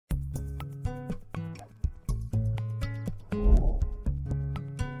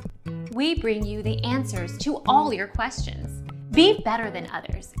We bring you the answers to all your questions. Be better than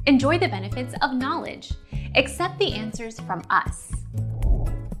others. Enjoy the benefits of knowledge. Accept the answers from us.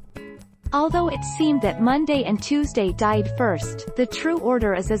 Although it seemed that Monday and Tuesday died first, the true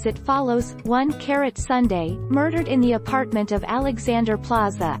order is as it follows. 1. Sunday, murdered in the apartment of Alexander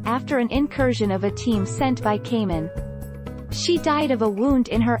Plaza after an incursion of a team sent by Cayman. She died of a wound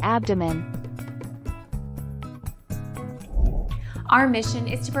in her abdomen. Our mission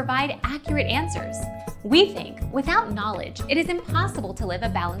is to provide accurate answers. We think without knowledge, it is impossible to live a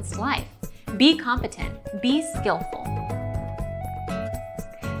balanced life. Be competent, be skillful.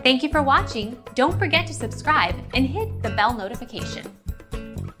 Thank you for watching. Don't forget to subscribe and hit the bell notification.